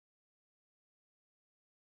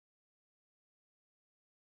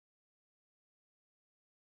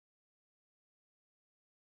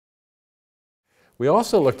We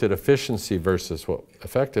also looked at efficiency versus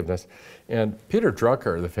effectiveness. And Peter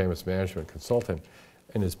Drucker, the famous management consultant,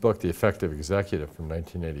 in his book, The Effective Executive from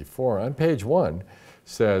 1984, on page 1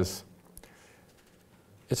 says,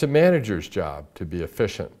 it's a manager's job to be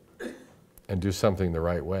efficient and do something the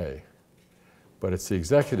right way. But it's the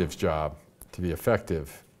executive's job to be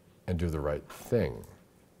effective and do the right thing.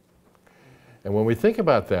 And when we think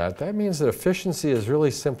about that, that means that efficiency is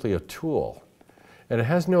really simply a tool. And it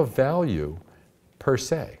has no value per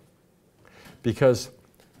se. Because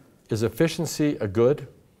is efficiency a good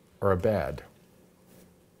or a bad?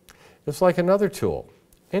 It's like another tool.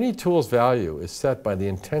 Any tool's value is set by the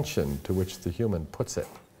intention to which the human puts it.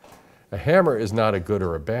 A hammer is not a good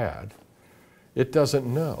or a bad. It doesn't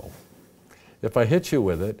know. If I hit you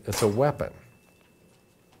with it, it's a weapon.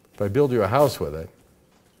 If I build you a house with it,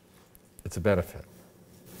 it's a benefit.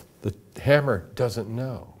 The hammer doesn't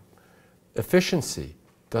know. Efficiency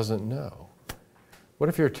doesn't know. What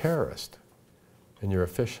if you're a terrorist and you're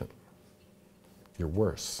efficient? You're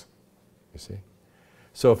worse, you see?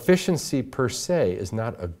 So efficiency per se is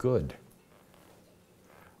not a good.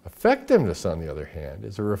 Effectiveness, on the other hand,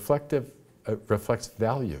 is reflects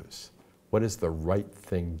values. What is the right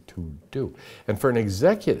thing to do? And for an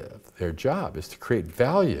executive, their job is to create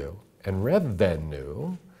value and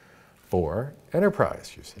revenue for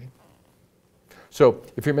enterprise, you see. So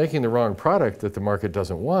if you're making the wrong product that the market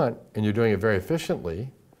doesn't want and you're doing it very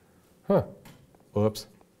efficiently, oops,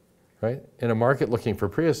 right? In a market looking for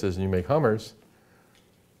Priuses and you make Hummers,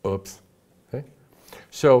 oops, okay?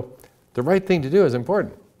 So the right thing to do is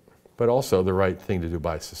important, but also the right thing to do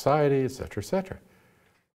by society, et cetera, et cetera.